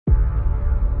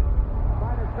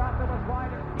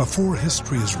Before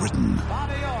history is written,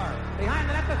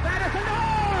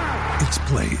 it's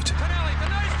played.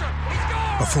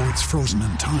 Before it's frozen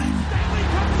in time,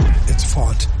 it's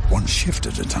fought one shift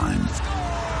at a time.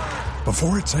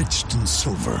 Before it's etched in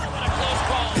silver,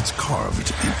 it's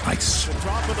carved in ice.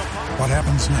 What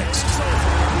happens next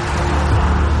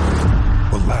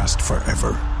will last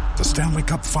forever. The Stanley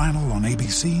Cup Final on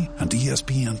ABC and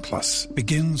ESPN Plus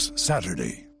begins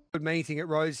Saturday. Good meeting at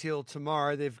Rosehill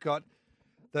tomorrow. They've got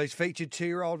those featured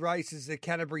 2-year-old races, the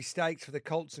Canterbury Stakes for the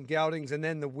Colts and Geldings, and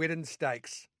then the Whitten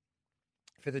Stakes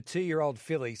for the 2-year-old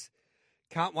fillies.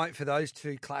 Can't wait for those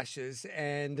two clashes.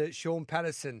 And Sean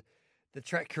Patterson, the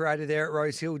track curator there at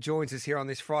Rosehill, joins us here on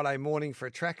this Friday morning for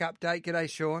a track update. G'day,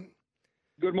 Sean.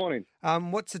 Good morning.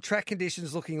 What's the track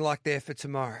conditions looking like there for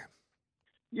tomorrow?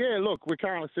 Yeah, look, we're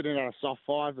currently sitting at a soft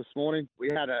 5 this morning. We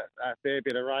had a fair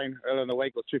bit of rain earlier in the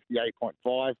week. It was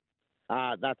 58.5.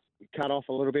 That's cut off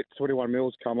a little bit. 21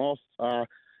 mils come off.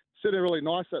 Sitting really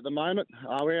nice at the moment.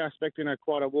 We are expecting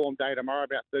quite a warm day tomorrow,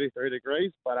 about 33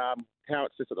 degrees. But how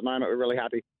it sits at the moment, we're really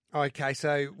happy. Okay,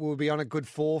 so we'll be on a good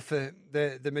 4 for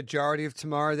the majority of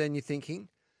tomorrow then, you're thinking?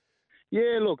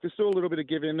 Yeah, look, there's still a little bit of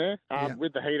give in there. Yeah.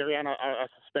 With the heat around, I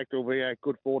suspect it'll be a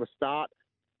good 4 to start.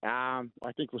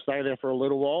 I think we'll stay there for a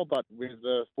little while, but with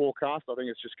the forecast, I think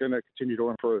it's just going to continue to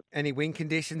improve. Any wind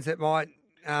conditions that might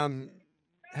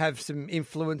have some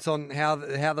influence on how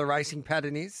the racing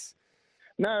pattern is?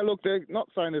 No, look, they're not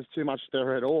saying there's too much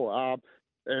there at all.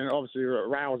 And obviously,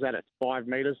 rail's at 5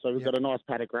 metres, so we've got a nice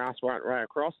pad of grass right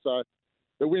across. So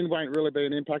the wind won't really be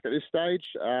an impact at this stage,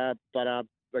 but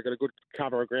they've got a good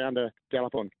cover of ground to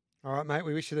gallop on. All right, mate,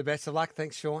 we wish you the best of luck.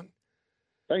 Thanks, Sean.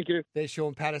 Thank you. There's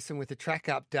Sean Patterson with the track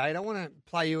update. I want to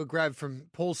play you a grab from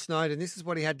Paul Snowden. This is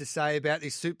what he had to say about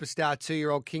this superstar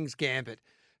 2-year-old King's Gambit,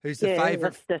 who's the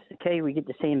favourite. That's the key. We get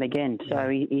to see him again. So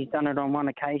he's done it on one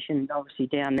occasion, obviously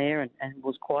down there, and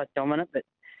was quite dominant. But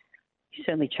he's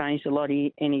certainly changed a lot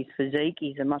in his physique.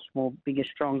 He's a much more bigger,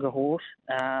 stronger horse.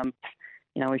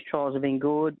 His trials have been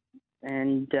good,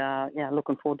 and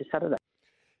looking forward to Saturday.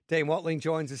 Dean Watling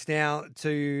joins us now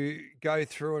to go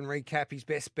through and recap his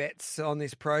best bets on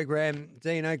this program.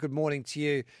 Dino, good morning to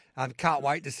you. Can't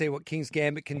wait to see what King's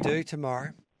Gambit can do tomorrow.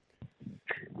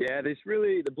 Yeah, the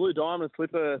Blue Diamond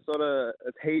slipper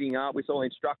it's heating up. We saw the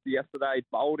instructor yesterday,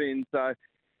 Boldin, so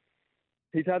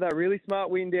he's had that really smart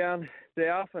win down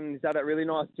south, and he's had that really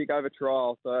nice tick over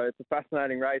trial. So it's a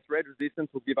fascinating race. Red Resistance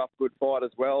will give up a good fight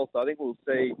as well. So I think we'll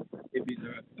see if he's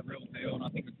a real deal, and I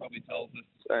think it probably tells us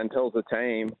and tells the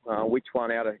team which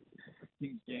one out of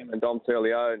King's Gambit and Dom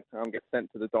Turlio gets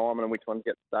sent to the Diamond and which one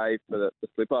gets saved for the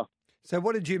slipper. So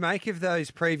what did you make of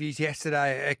those previews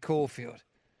yesterday at Caulfield?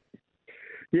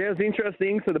 Yeah, it was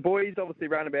interesting. So the boys obviously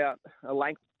ran about a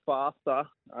length faster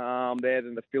there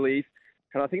than the fillies.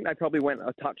 And I think they probably went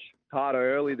a touch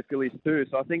harder early, the fillies too.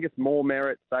 So I think it's more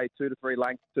merit, say, 2 to 3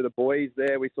 lengths to the boys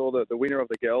there. We saw the winner of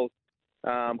the girls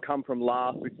come from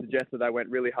last, which suggested they went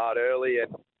really hard early.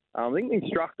 And I think the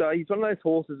instructor, he's one of those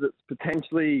horses that's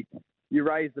potentially you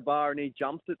raise the bar and he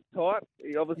jumps it type.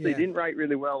 He obviously didn't rate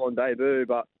really well on debut,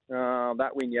 but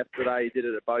that win yesterday, he did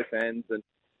it at both ends. And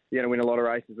you're going to win a lot of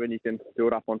races when you can do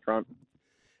it up on front.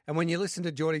 And when you listen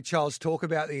to Geordie Charles talk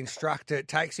about the instructor, it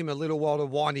takes him a little while to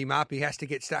wind him up. He has to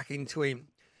get stuck into him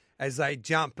as they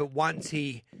jump. But once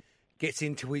he gets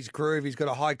into his groove, he's got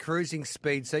a high cruising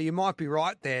speed. So you might be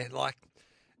right there. Like,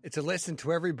 it's a lesson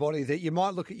to everybody that you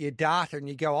might look at your data and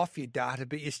you go off your data,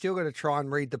 but you're still going to try and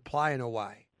read the play in a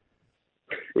way.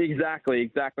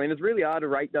 Exactly. And it's really hard to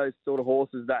rate those sort of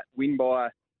horses that win by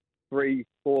 3-4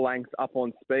 lengths up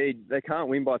on speed. They can't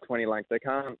win by 20 lengths. They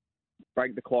can't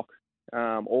break the clock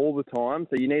all the time.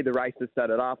 So you need the race to set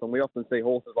it up. And we often see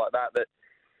horses like that,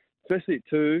 especially at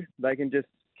 2, they can just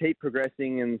keep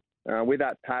progressing. And with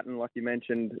that pattern, like you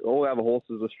mentioned, all the other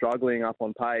horses were struggling up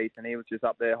on pace, and he was just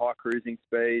up there, high cruising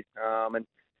speed. And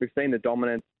we've seen the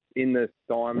dominance in the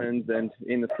diamonds and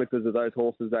in the slippers of those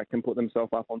horses that can put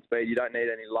themselves up on speed. You don't need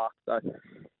any luck. So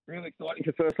really exciting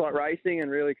for First Light Racing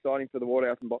and really exciting for the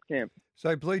Waterhouse and Box Camp.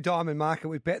 So Blue Diamond market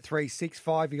with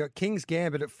Bet365. You've got King's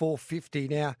Gambit at $4.50.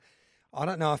 Now, I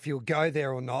don't know if you'll go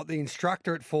there or not. The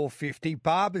instructor at $4.50.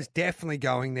 Barber's definitely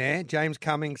going there. James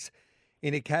Cummings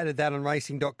indicated that on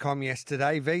racing.com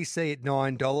yesterday. VC at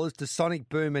 $9. The Sonic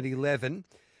Boom at $11.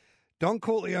 Don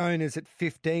Corleone is at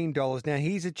 $15. Now,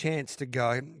 here's a chance to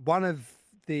go. One of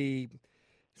the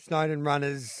Snowden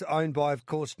runners, owned by, of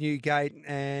course, Newgate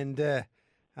and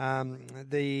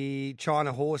the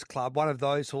China Horse Club, one of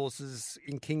those horses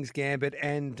in King's Gambit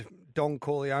and Don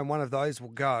Corleone, one of those will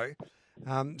go.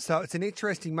 So it's an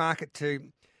interesting market to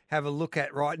have a look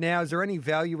at right now. Is there any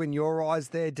value in your eyes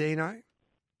there, Dino?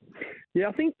 Yeah,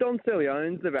 I think Don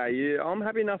Leone's the value. I'm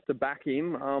happy enough to back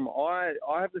him. I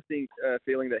have the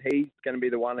feeling that he's going to be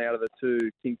the one out of the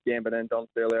two, Kings Gambit and Don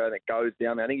Leone, that goes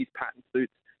down there. I think his pattern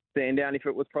suits Sandown. If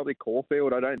it was probably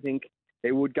Caulfield, I don't think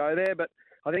he would go there. But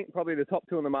I think probably the top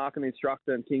two on the market, the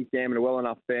Instructor and Kings Gambit, are well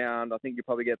enough found. I think you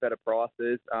probably get better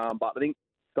prices. But I think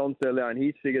Don Leone,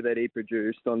 his figure that he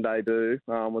produced on debut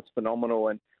was phenomenal.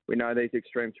 And we know these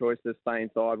Extreme Choices, Stay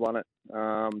Inside, won it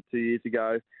 2 years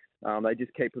ago. They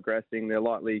just keep progressing. They're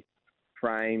lightly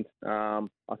framed. I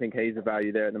think he's a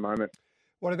value there at the moment.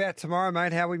 What about tomorrow,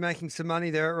 mate? How are we making some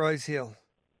money there at Rosehill?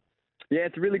 Yeah,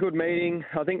 it's a really good meeting.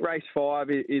 I think race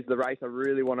 5 is the race I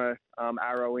really want to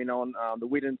arrow in on. The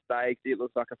Widden Stakes, it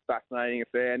looks like a fascinating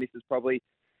affair. And this is probably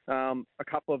a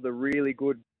couple of the really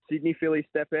good Sydney fillies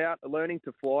step out. Learning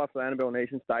to Fly for the Annabelle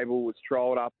Nation stable was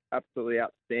trialled up absolutely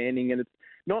outstanding. And it's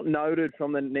not noted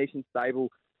from the Nation stable.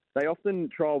 They often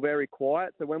trial very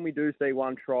quiet, so when we do see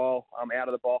one trial out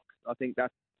of the box, I think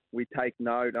we take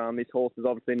note. This horse is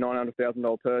obviously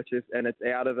 $900,000 purchase, and it's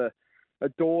out of a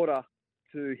daughter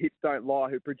to Hips Don't Lie,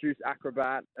 who produced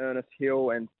Acrobat, Ernest Hill,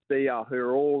 and Sia, who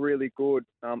are all really good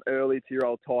early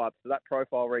 2-year-old types. So that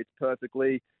profile reads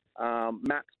perfectly,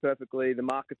 maps perfectly. The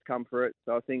markets come for it,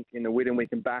 so I think in the Widden we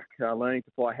can back Learning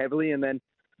to Fly heavily, and then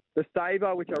the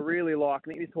Sabre, which I really like. I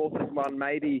think this horse is one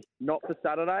maybe not for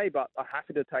Saturday, but I'm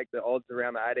happy to take the odds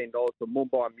around the $18 for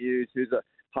Mumbai Muse, who's a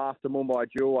half to Mumbai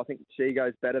Jewel. I think she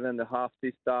goes better than the half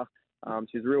sister.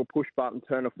 She's a real push button,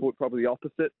 turn of foot, probably the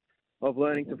opposite of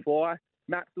Learning to Fly.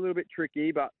 Map's a little bit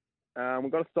tricky, but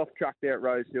we've got a soft track there at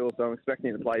Rosehill, so I'm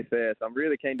expecting it to play fair. So I'm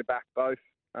really keen to back both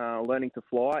Learning to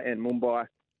Fly and Mumbai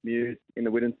Muse in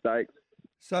the Widden Stakes.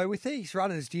 So with these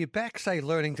runners, do you back, say,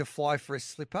 Learning to Fly for a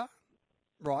slipper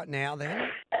right now then?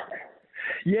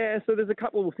 Yeah, so there's a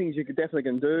couple of things you could definitely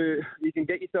can do. You can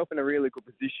get yourself in a really good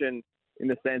position in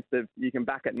the sense that you can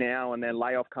back it now and then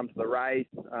lay off come to the race.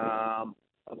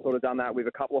 I've sort of done that with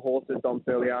a couple of horses, Don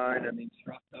Leone and the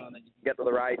Instructor, and then you can get to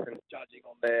the race and judging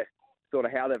on their sort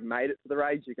of how they've made it to the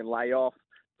race, you can lay off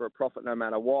for a profit no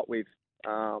matter what. We've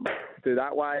do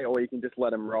that way, or you can just let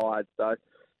them ride. So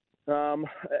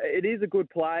it is a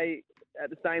good play. At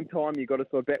the same time, you've got to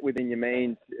sort of bet within your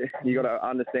means. You've got to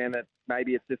understand that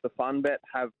maybe it's just a fun bet.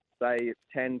 Have, say,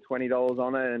 $10, $20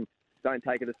 on it and don't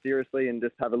take it as seriously and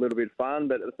just have a little bit of fun.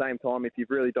 But at the same time, if you've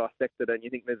really dissected it and you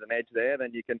think there's an edge there, then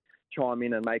you can chime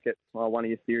in and make it one of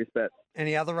your serious bets.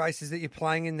 Any other races that you're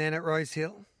playing in then at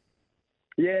Rosehill?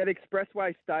 Yeah, the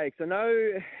Expressway Stakes. I know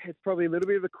it's probably a little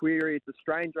bit of a query. It's a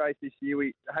strange race this year.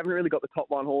 We haven't really got the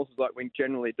top line horses like we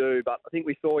generally do, but I think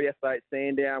we saw yesterday at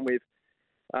Sandown with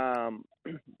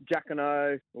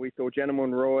Jacquinot, we saw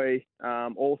Gentleman Roy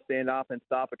all stand up and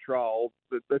Star Patrol.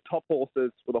 The top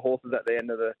horses were the horses at the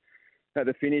end of the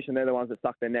finish, and they're the ones that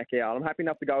stuck their neck out. I'm happy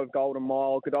enough to go with Golden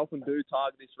Mile. Godolphin do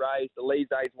target this race.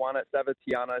 Elise's won it.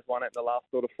 Savatiano's won it in the last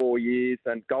sort of 4 years,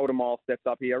 and Golden Mile steps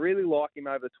up here. I really like him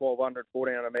over the 1,200,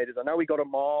 1,400 metres. I know we got a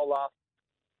mile last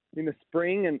in the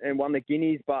spring and won the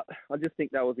Guineas, but I just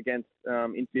think that was against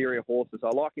inferior horses. I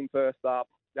like him first up.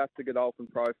 That's the Godolphin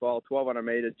profile, 1,200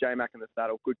 metres, J-Mac in the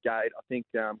saddle, good gate. I think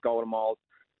Golden Mile's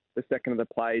the second of the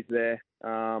plays there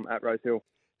at Rosehill.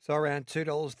 So around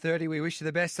 $2.30. We wish you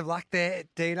the best of luck there,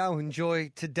 Dino.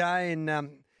 Enjoy today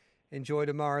and enjoy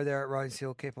tomorrow there at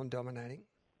Rosehill. Keep on dominating.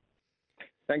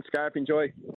 Thanks, Gareth. Enjoy.